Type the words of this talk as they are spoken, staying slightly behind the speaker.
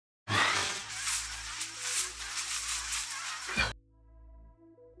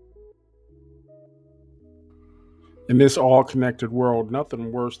In this all connected world, nothing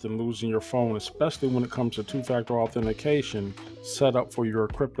worse than losing your phone, especially when it comes to two-factor authentication set up for your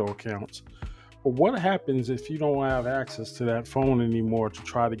crypto accounts. But what happens if you don't have access to that phone anymore to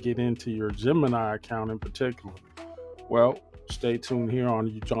try to get into your Gemini account in particular? Well, stay tuned here on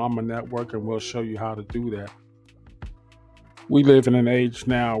Ujamaa Network and we'll show you how to do that. We live in an age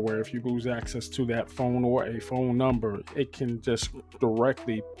now where if you lose access to that phone or a phone number, it can just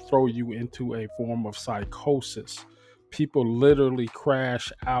directly throw you into a form of psychosis. People literally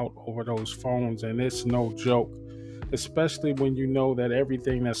crash out over those phones, and it's no joke, especially when you know that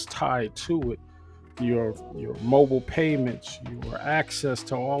everything that's tied to it, your mobile payments, your access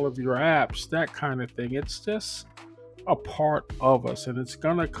to all of your apps, that kind of thing, it's just a part of us. And it's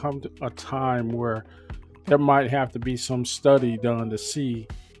going to come to a time where there might have to be some study done to see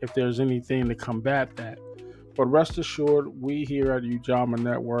if there's anything to combat that. But rest assured, we here at Ujamaa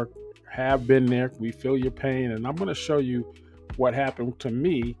Network have been there. We feel your pain, and I'm going to show you what happened to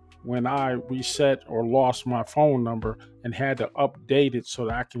me when I reset or lost my phone number and had to update it so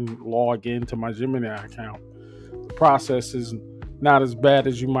that I can log into my Gemini account. The process is not as bad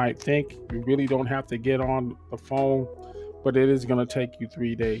as you might think. You really don't have to get on the phone, but it is going to take you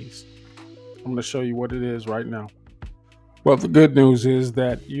 3 days. I'm going to show you what it is right now. Well, the good news is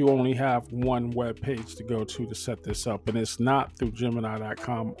that you only have one web page to go to set this up, and it's not through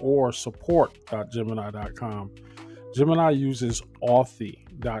Gemini.com or support.gemini.com. Gemini uses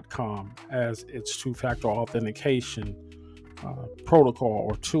Authy.com as its two-factor authentication protocol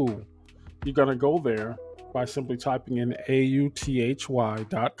or tool. You're going to go there by simply typing in authy.com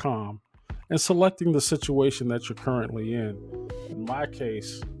and selecting the situation that you're currently in. In my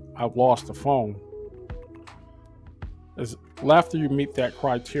case, I've lost a phone. After you meet that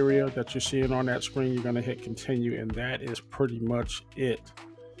criteria that you're seeing on that screen, you're going to hit continue, and that is pretty much it.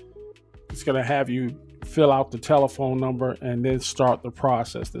 It's going to have you fill out the telephone number and then start the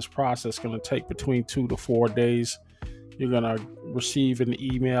process. This process is going to take between 2 to 4 days. You're going to receive an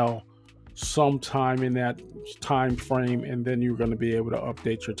email sometime in that time frame, and then you're going to be able to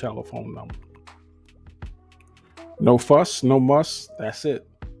update your telephone number. No fuss, no muss. That's it.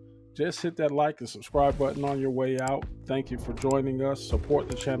 Just hit that like and subscribe button on your way out. Thank you for joining us. Support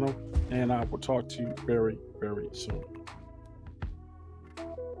the channel, and I will talk to you very, very soon.